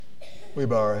We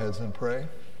bow our heads and pray.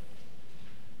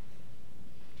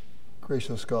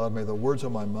 Gracious God, may the words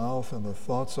of my mouth and the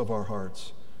thoughts of our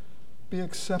hearts be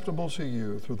acceptable to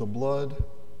you through the blood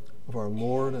of our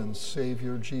Lord and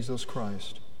Savior, Jesus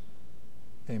Christ.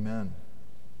 Amen.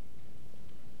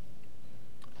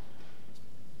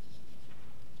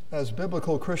 As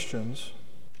biblical Christians,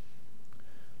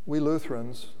 we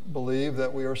Lutherans believe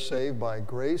that we are saved by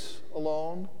grace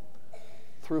alone,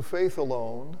 through faith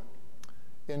alone,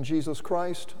 in Jesus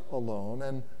Christ alone.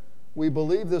 And we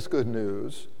believe this good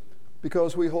news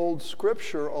because we hold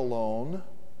Scripture alone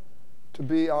to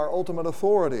be our ultimate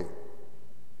authority.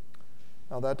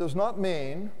 Now, that does not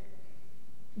mean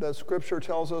that Scripture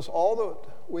tells us all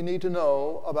that we need to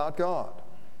know about God.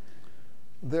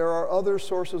 There are other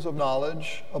sources of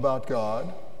knowledge about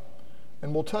God,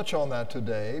 and we'll touch on that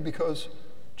today because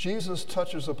Jesus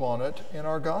touches upon it in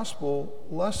our gospel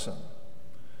lesson.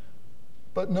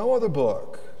 But no other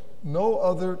book, no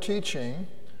other teaching,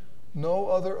 no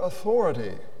other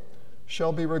authority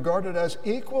shall be regarded as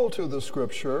equal to the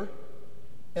Scripture,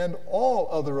 and all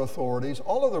other authorities,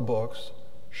 all other books,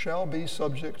 shall be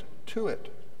subject to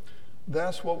it.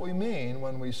 That's what we mean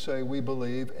when we say we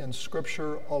believe in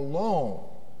Scripture alone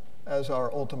as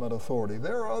our ultimate authority.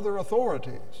 There are other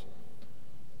authorities,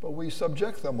 but we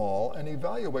subject them all and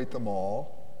evaluate them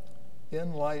all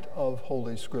in light of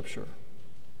Holy Scripture.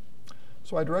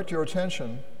 So I direct your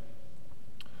attention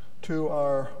to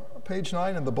our page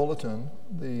 9 in the bulletin,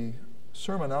 the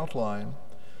sermon outline.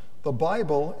 The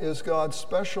Bible is God's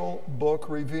special book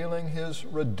revealing his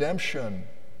redemption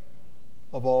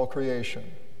of all creation.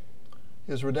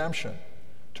 His redemption.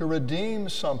 To redeem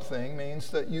something means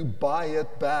that you buy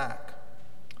it back.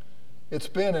 It's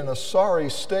been in a sorry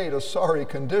state, a sorry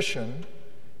condition,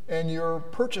 and you're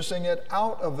purchasing it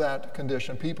out of that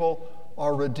condition. People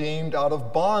are redeemed out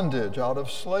of bondage, out of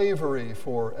slavery,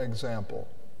 for example.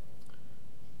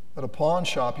 At a pawn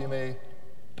shop, you may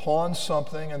pawn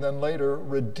something and then later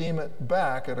redeem it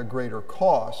back at a greater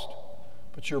cost,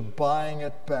 but you're buying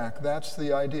it back. That's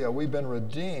the idea. We've been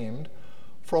redeemed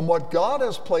from what God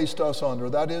has placed us under,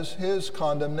 that is his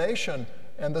condemnation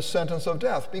and the sentence of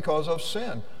death because of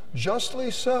sin.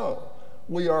 Justly so,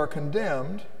 we are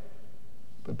condemned,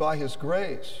 but by his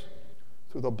grace,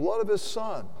 through the blood of his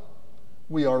Son,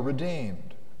 we are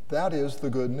redeemed. That is the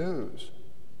good news.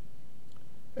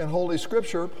 And Holy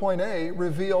Scripture, point A,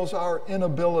 reveals our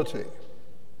inability,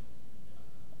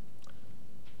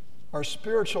 our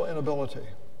spiritual inability.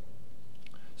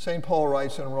 St. Paul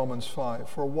writes in Romans 5,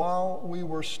 "For while we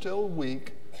were still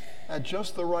weak, at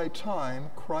just the right time,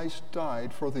 Christ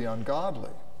died for the ungodly."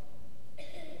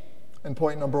 And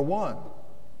point number 1,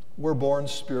 we're born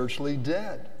spiritually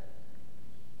dead.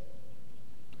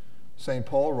 St.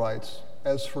 Paul writes,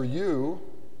 "As for you,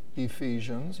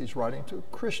 Ephesians," he's writing to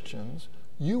Christians,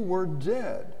 "you were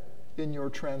dead in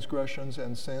your transgressions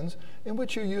and sins in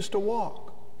which you used to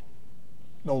walk."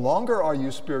 No longer are you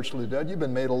spiritually dead. You've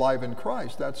been made alive in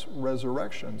Christ. That's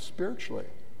resurrection spiritually.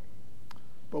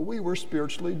 But we were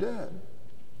spiritually dead.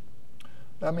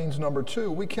 That means, number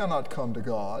 2, we cannot come to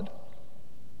God.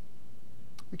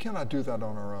 We cannot do that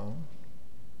on our own.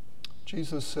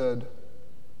 Jesus said,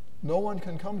 "No one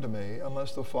can come to me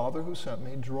unless the Father who sent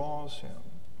me draws him."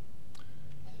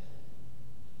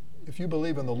 If you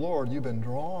believe in the Lord, you've been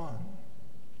drawn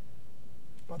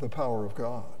by the power of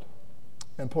God.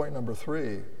 And point number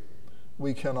 3,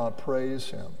 we cannot praise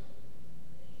him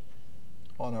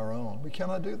on our own. We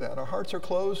cannot do that. Our hearts are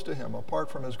closed to him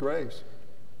apart from his grace.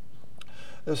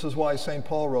 This is why St.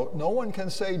 Paul wrote, "No one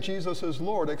can say Jesus is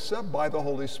Lord except by the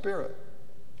Holy Spirit."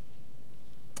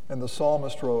 And the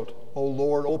psalmist wrote, "O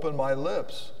Lord, open my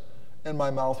lips, and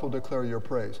my mouth will declare your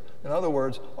praise." In other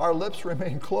words, our lips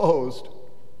remain closed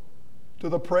to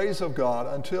the praise of God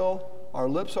until our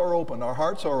lips are opened, our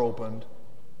hearts are opened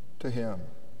to him.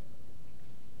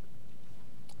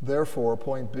 Therefore,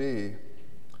 point B,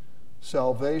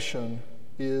 salvation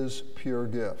is pure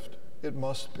gift. It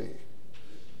must be.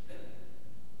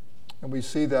 And we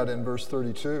see that in verse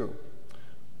 32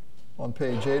 on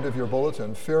page 8 of your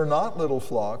bulletin. "Fear not, little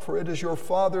flock, for it is your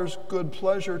Father's good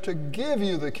pleasure to give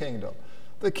you the kingdom."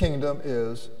 The kingdom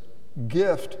is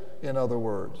gift, in other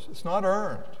words. It's not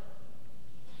earned.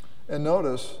 And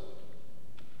notice,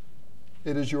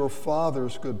 it is your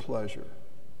Father's good pleasure.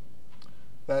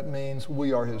 That means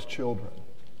we are his children.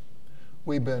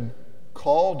 We've been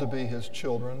called to be his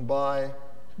children by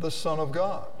the Son of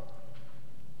God.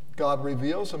 God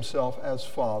reveals himself as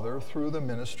Father through the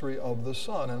ministry of the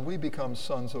Son, and we become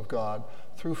sons of God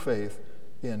through faith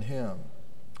in him.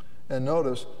 And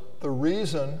notice, the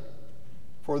reason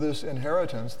for this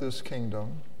inheritance, this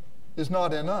kingdom, is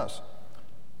not in us.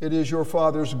 It is your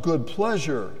Father's good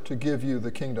pleasure to give you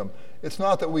the kingdom. It's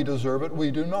not that we deserve it.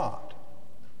 We do not.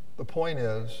 The point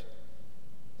is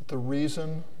that the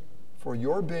reason for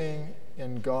your being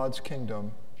in God's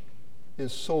kingdom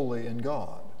is solely in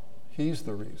God. He's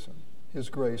the reason, His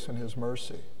grace and His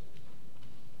mercy.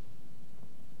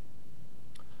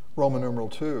 Roman numeral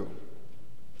 2.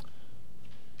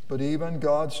 But even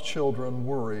God's children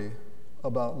worry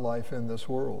about life in this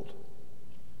world.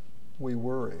 We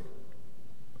worry.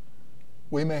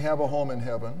 We may have a home in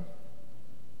heaven.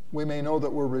 We may know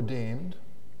that we're redeemed.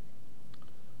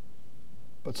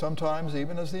 But sometimes,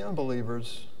 even as the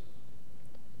unbelievers,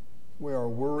 we are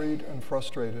worried and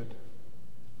frustrated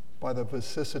by the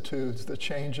vicissitudes, the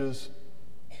changes,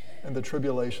 and the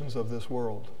tribulations of this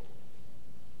world.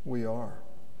 We are.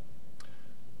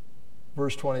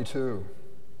 Verse 22,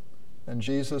 and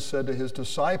Jesus said to his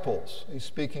disciples, he's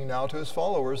speaking now to his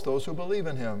followers, those who believe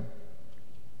in him,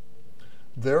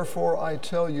 therefore I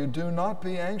tell you, do not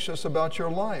be anxious about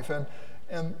your life.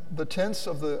 And the tense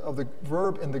of the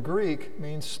verb in the Greek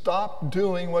means stop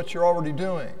doing what you're already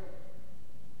doing.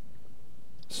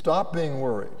 Stop being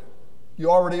worried. You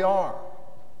already are.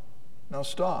 Now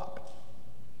stop.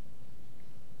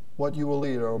 What you will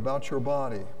eat, or about your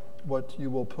body, what you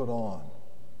will put on.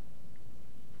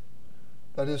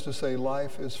 That is to say,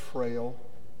 life is frail.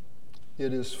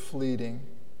 It is fleeting.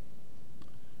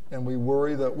 And we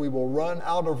worry that we will run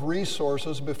out of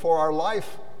resources before our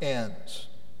life ends.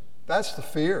 That's the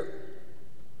fear.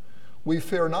 We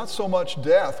fear not so much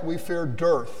death, we fear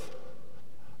dearth.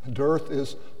 Dearth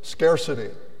is scarcity.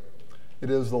 It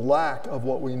is the lack of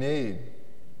what we need.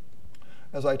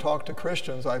 As I talk to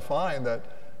Christians, I find that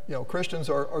Christians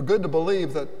are good to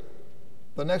believe that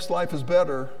the next life is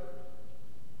better.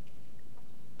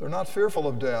 They're not fearful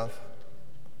of death.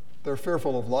 They're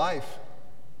fearful of life,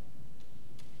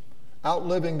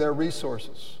 outliving their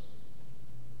resources.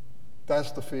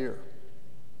 That's the fear.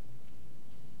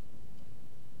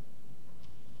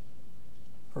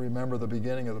 I remember the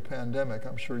beginning of the pandemic.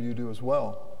 I'm sure you do as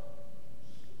well.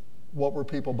 What were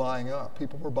people buying up?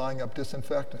 People were buying up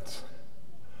disinfectants,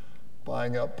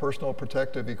 buying up personal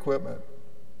protective equipment,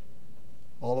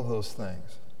 all of those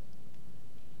things.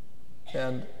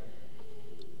 And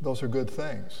those are good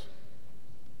things.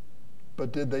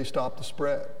 But did they stop the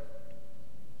spread?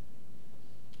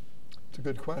 It's a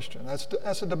good question.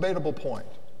 That's a debatable point.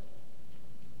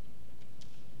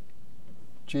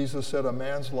 Jesus said a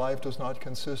man's life does not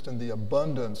consist in the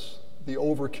abundance, the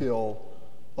overkill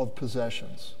of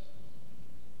possessions.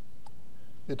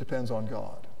 It depends on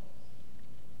God.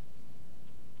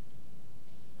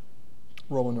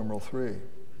 Roman numeral 3.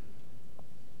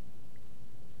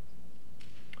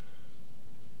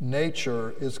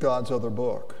 Nature is God's other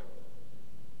book,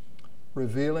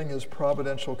 revealing his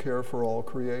providential care for all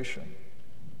creation.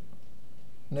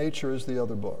 Nature is the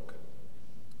other book.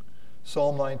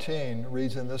 Psalm 19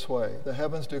 reads in this way, the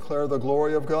heavens declare the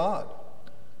glory of God.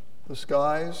 The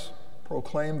skies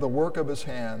proclaim the work of his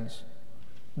hands.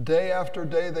 Day after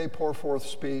day they pour forth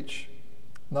speech.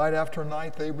 Night after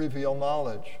night they reveal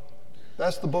knowledge.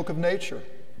 That's the book of nature.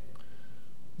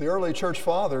 The early church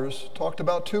fathers talked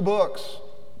about two books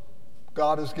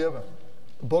God has given,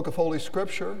 the book of Holy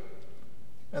Scripture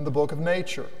and the book of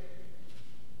nature.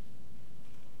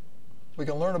 We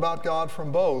can learn about God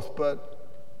from both, but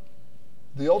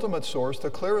the ultimate source, the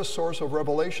clearest source of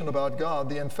revelation about God,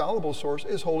 the infallible source,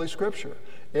 is Holy Scripture.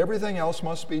 Everything else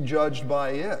must be judged by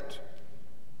it.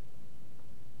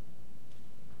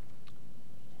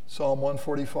 Psalm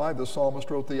 145, the psalmist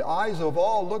wrote, the eyes of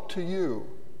all look to you,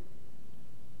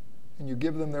 and you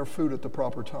give them their food at the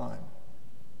proper time.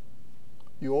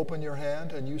 You open your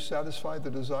hand and you satisfy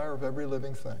the desire of every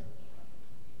living thing,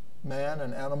 man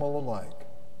and animal alike.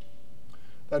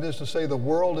 That is to say, the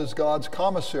world is God's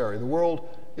commissary. The world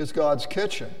is God's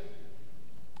kitchen.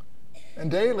 And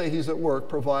daily he's at work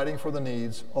providing for the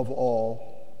needs of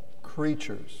all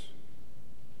creatures.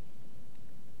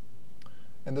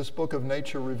 And this book of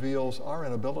nature reveals our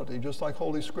inability, just like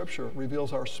Holy Scripture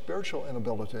reveals our spiritual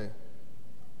inability.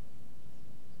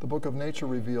 The book of nature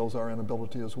reveals our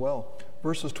inability as well.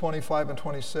 Verses 25 and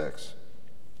 26.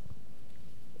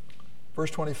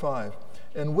 Verse 25.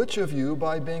 And which of you,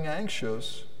 by being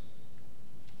anxious,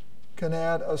 can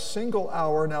add a single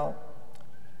hour? Now,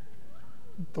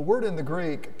 the word in the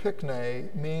Greek,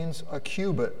 pikne, means a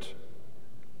cubit,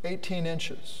 18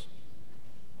 inches.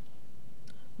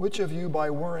 Which of you,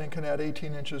 by worrying, can add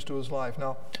 18 inches to his life?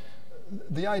 Now,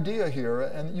 the idea here,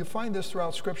 and you find this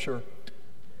throughout Scripture,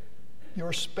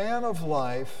 your span of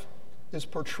life is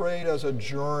portrayed as a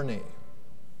journey,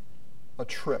 a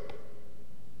trip,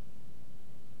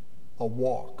 a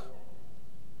walk.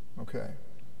 Okay.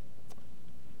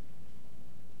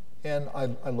 And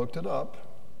I looked it up.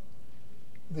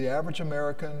 The average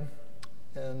American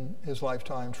in his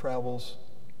lifetime travels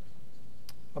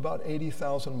about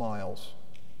 80,000 miles.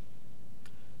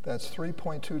 That's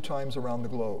 3.2 times around the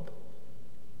globe.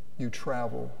 You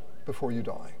travel before you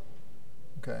die.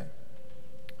 Okay?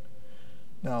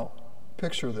 Now,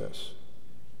 picture this.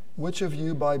 Which of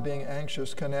you, by being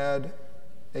anxious, can add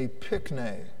a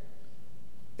picney,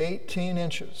 18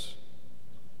 inches,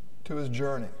 to his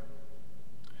journey?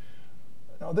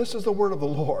 Now, this is the word of the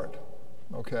Lord,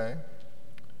 okay?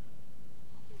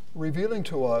 Revealing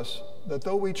to us that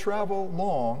though we travel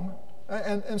long,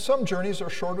 and some journeys are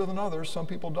shorter than others, some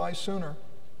people die sooner,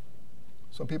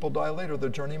 some people die later, the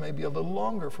journey may be a little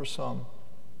longer for some.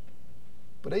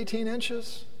 But 18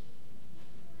 inches,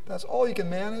 that's all you can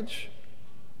manage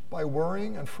by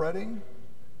worrying and fretting?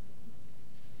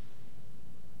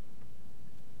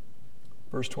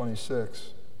 Verse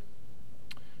 26.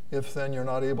 If then you're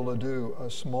not able to do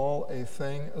as small a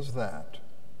thing as that,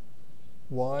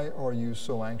 why are you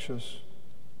so anxious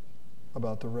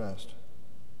about the rest?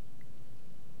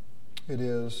 It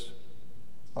is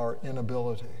our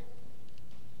inability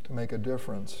to make a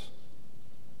difference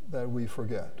that we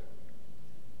forget.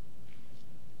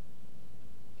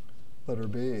 Letter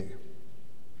B.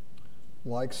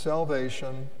 Like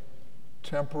salvation,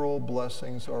 temporal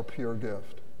blessings are pure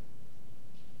gift.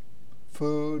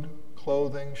 Food,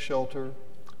 clothing, shelter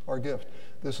are gift.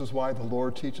 This is why the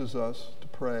Lord teaches us to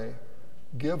pray,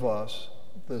 give us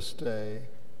this day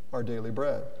our daily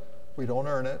bread. We don't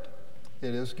earn it.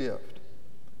 It is gift.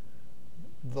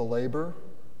 The labor,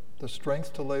 the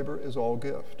strength to labor is all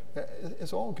gift.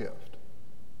 It's all gift.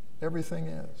 Everything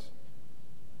is.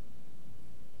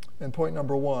 And point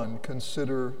number 1,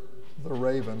 consider the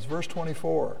ravens. Verse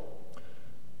 24.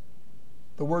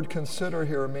 The word consider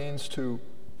here means to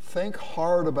think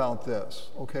hard about this,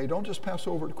 okay? Don't just pass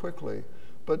over it quickly,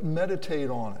 but meditate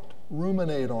on it,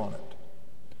 ruminate on it.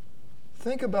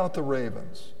 Think about the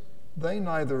ravens. They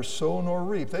neither sow nor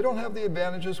reap. They don't have the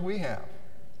advantages we have.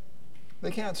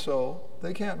 They can't sow,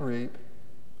 they can't reap.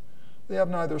 They have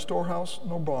neither storehouse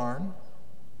nor barn.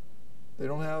 They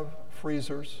don't have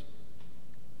freezers,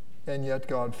 and yet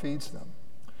God feeds them.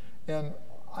 And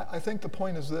I think the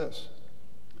point is this.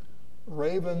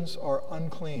 Ravens are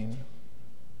unclean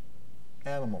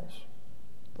animals.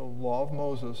 The law of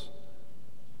Moses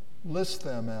lists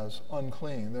them as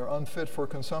unclean. They're unfit for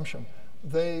consumption.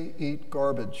 They eat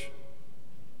garbage.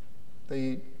 They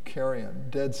eat carrion,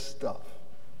 dead stuff.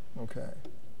 Okay.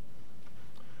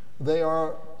 They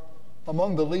are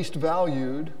among the least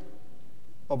valued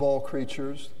of all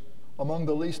creatures, among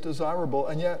the least desirable,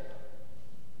 and yet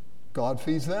God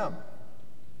feeds them.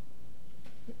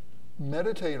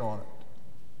 Meditate on it.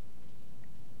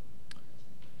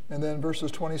 And then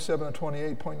verses 27 and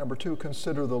 28, point number 2,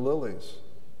 consider the lilies.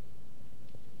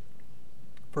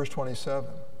 Verse 27,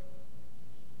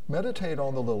 meditate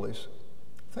on the lilies.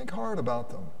 Think hard about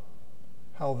them,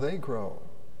 how they grow.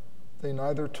 They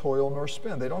neither toil nor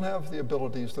spin. They don't have the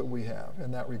abilities that we have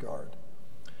in that regard.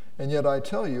 And yet I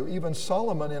tell you, even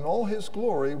Solomon in all his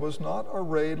glory was not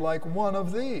arrayed like one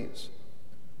of these.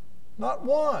 Not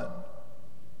one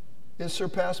is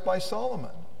surpassed by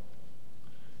Solomon.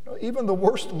 Even the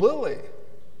worst lily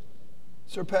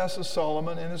surpasses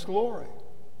Solomon in his glory.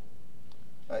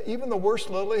 Even the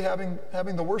worst lily having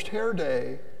the worst hair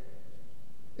day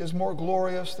is more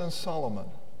glorious than Solomon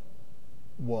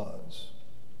was,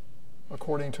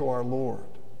 according to our Lord.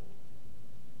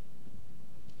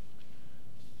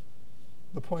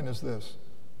 The point is this.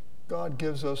 God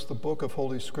gives us the book of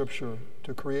Holy Scripture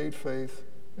to create faith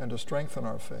and to strengthen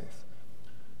our faith.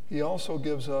 He also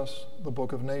gives us the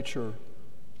book of nature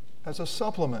as a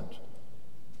supplement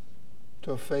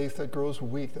to a faith that grows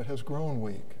weak, that has grown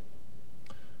weak.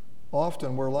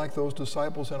 Often we're like those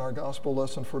disciples in our gospel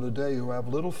lesson for today who have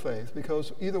little faith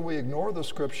because either we ignore the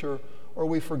Scripture or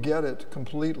we forget it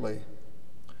completely.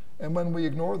 And when we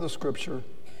ignore the Scripture,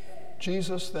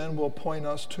 Jesus then will point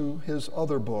us to his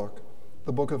other book,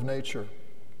 the book of nature.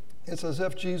 It's as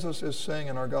if Jesus is saying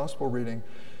in our gospel reading,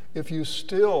 if you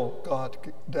still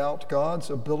doubt God's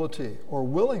ability or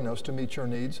willingness to meet your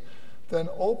needs, then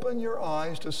open your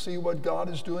eyes to see what God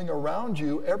is doing around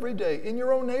you every day in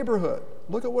your own neighborhood.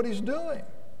 Look at what he's doing.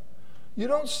 You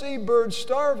don't see birds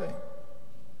starving.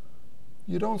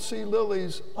 You don't see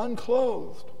lilies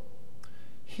unclothed.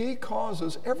 He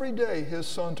causes every day his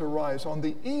sun to rise on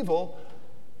the evil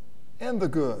and the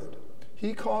good.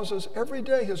 He causes every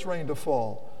day his rain to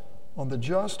fall on the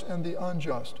just and the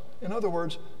unjust. In other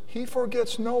words, he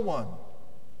forgets no one,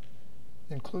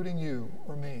 including you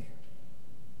or me.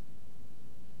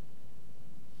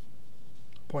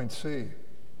 Point C.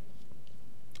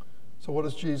 So what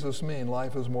does Jesus mean?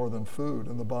 Life is more than food,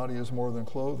 and the body is more than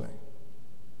clothing.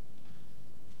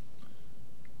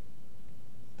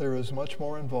 There is much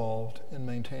more involved in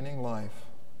maintaining life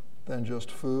than just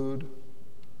food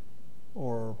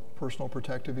or personal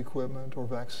protective equipment or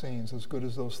vaccines, as good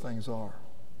as those things are.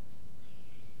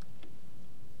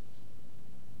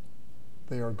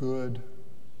 They are good,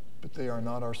 but they are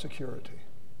not our security.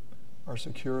 Our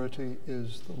security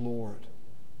is the Lord.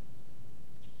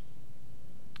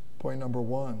 Point number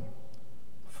 1,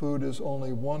 food is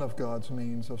only one of God's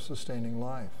means of sustaining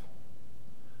life.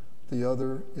 The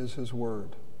other is his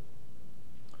word.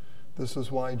 This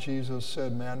is why Jesus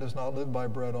said, man does not live by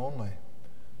bread only,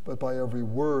 but by every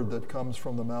word that comes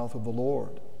from the mouth of the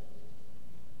Lord.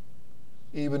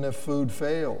 Even if food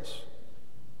fails.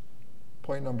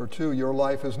 Point number 2, your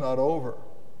life is not over.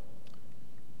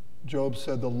 Job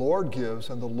said, the Lord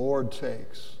gives and the Lord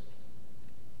takes.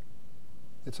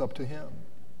 It's up to him.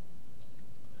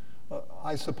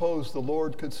 I suppose the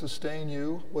Lord could sustain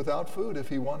you without food if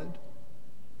he wanted.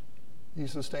 He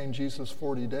sustained Jesus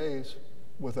 40 days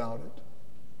without it.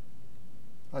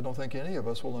 I don't think any of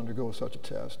us will undergo such a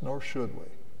test, nor should we.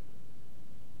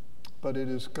 But it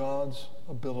is God's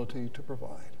ability to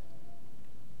provide.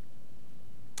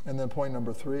 And then point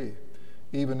number 3,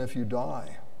 even if you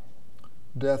die,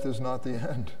 death is not the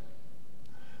end.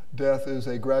 Death is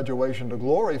a graduation to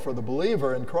glory for the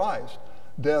believer in Christ.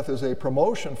 Death is a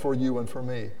promotion for you and for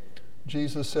me.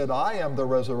 Jesus said, I am the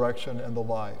resurrection and the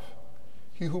life.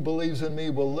 He who believes in me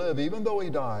will live even though he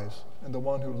dies, and the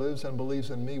one who lives and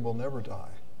believes in me will never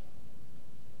die.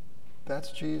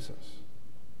 That's Jesus.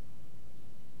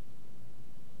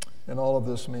 And all of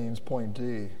this means, point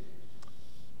D,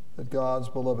 that God's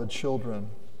beloved children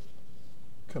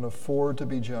can afford to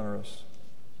be generous.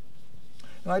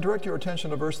 And I direct your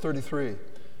attention to verse 33.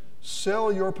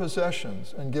 Sell your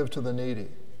possessions and give to the needy.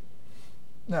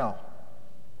 Now,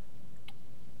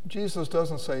 Jesus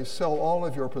doesn't say sell all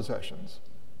of your possessions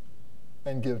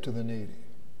and give to the needy.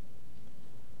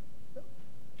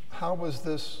 How was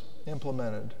this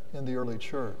implemented in the early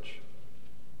church?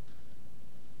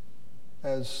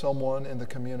 As someone in the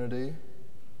community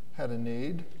had a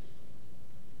need,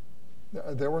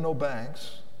 there were no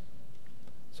banks,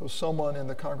 so someone in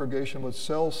the congregation would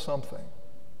sell something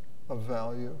of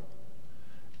value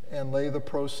and lay the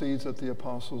proceeds at the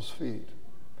apostles' feet.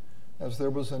 As there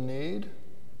was a need,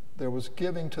 there was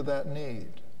giving to that need.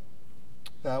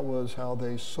 That was how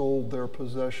they sold their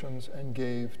possessions and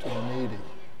gave to the needy.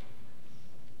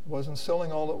 It wasn't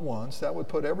selling all at once. That would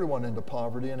put everyone into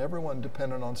poverty and everyone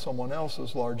dependent on someone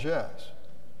else's largesse.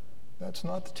 That's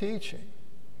not the teaching.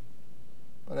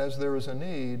 But as there is a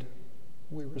need,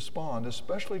 we respond,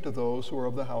 especially to those who are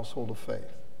of the household of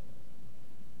faith.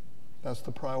 That's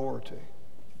the priority.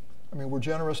 I mean, we're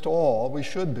generous to all, we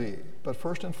should be, but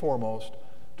first and foremost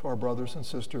to our brothers and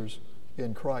sisters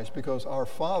in Christ, because our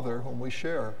Father, whom we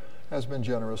share, has been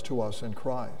generous to us in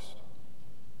Christ.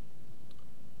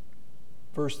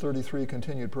 Verse 33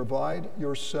 continued, provide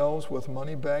yourselves with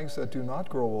money bags that do not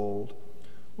grow old,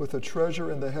 with a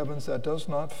treasure in the heavens that does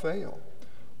not fail,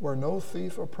 where no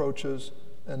thief approaches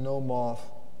and no moth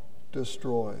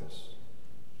destroys.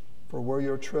 For where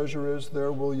your treasure is,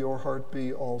 there will your heart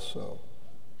be also.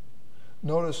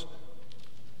 Notice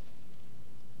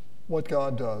what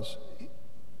God does.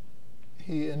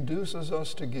 He induces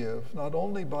us to give, not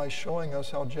only by showing us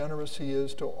how generous he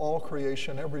is to all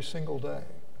creation every single day,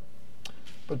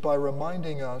 but by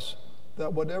reminding us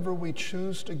that whatever we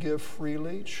choose to give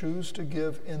freely, choose to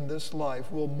give in this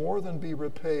life, will more than be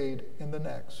repaid in the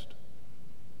next.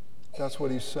 That's what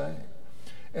he's saying.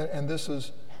 And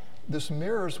this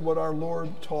mirrors what our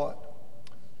Lord taught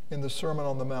in the Sermon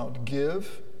on the Mount.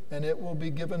 Give, and it will be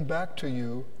given back to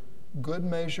you, good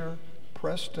measure,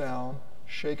 pressed down,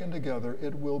 shaken together,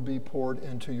 it will be poured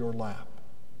into your lap.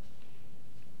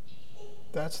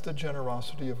 That's the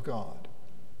generosity of God.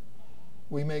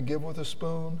 We may give with a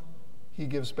spoon, he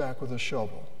gives back with a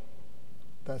shovel.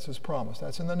 That's his promise.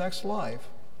 That's in the next life.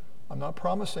 I'm not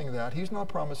promising that. He's not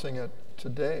promising it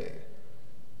today.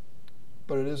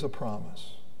 But it is a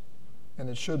promise. And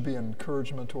it should be an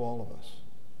encouragement to all of us.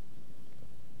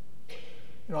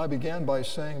 You know, I began by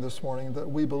saying this morning that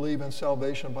we believe in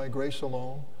salvation by grace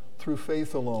alone, through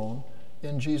faith alone,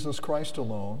 in Jesus Christ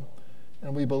alone.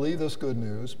 And we believe this good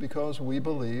news because we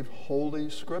believe Holy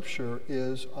Scripture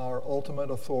is our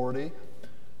ultimate authority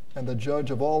and the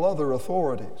judge of all other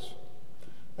authorities.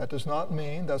 That does not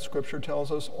mean that Scripture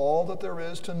tells us all that there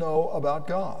is to know about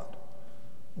God.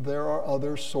 There are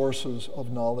other sources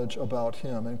of knowledge about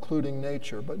him, including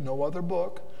nature, but no other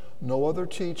book, no other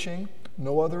teaching,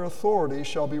 No other authority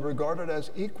shall be regarded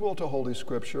as equal to Holy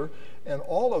Scripture, and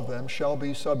all of them shall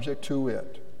be subject to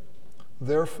it.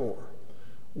 Therefore,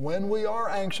 when we are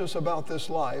anxious about this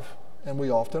life, and we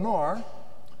often are,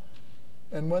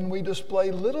 and when we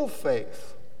display little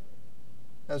faith,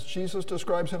 as Jesus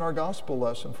describes in our gospel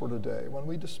lesson for today, when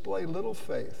we display little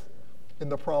faith in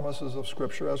the promises of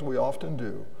Scripture, as we often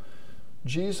do,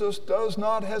 Jesus does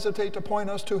not hesitate to point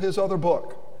us to his other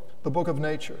book, the book of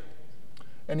nature.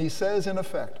 And he says, in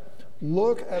effect,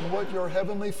 look at what your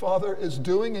heavenly Father is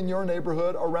doing in your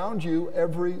neighborhood around you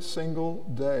every single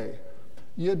day.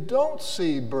 You don't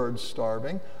see birds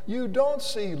starving. You don't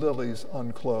see lilies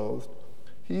unclothed.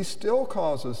 He still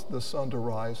causes the sun to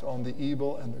rise on the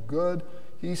evil and the good.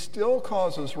 He still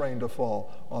causes rain to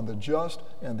fall on the just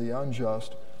and the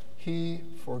unjust. He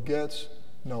forgets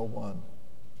no one,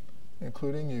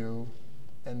 including you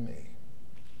and me.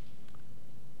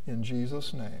 In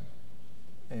Jesus' name,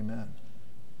 amen.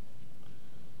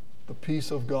 The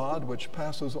peace of God, which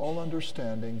passes all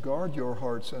understanding, guard your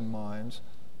hearts and minds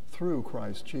through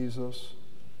Christ Jesus.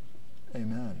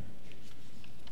 Amen.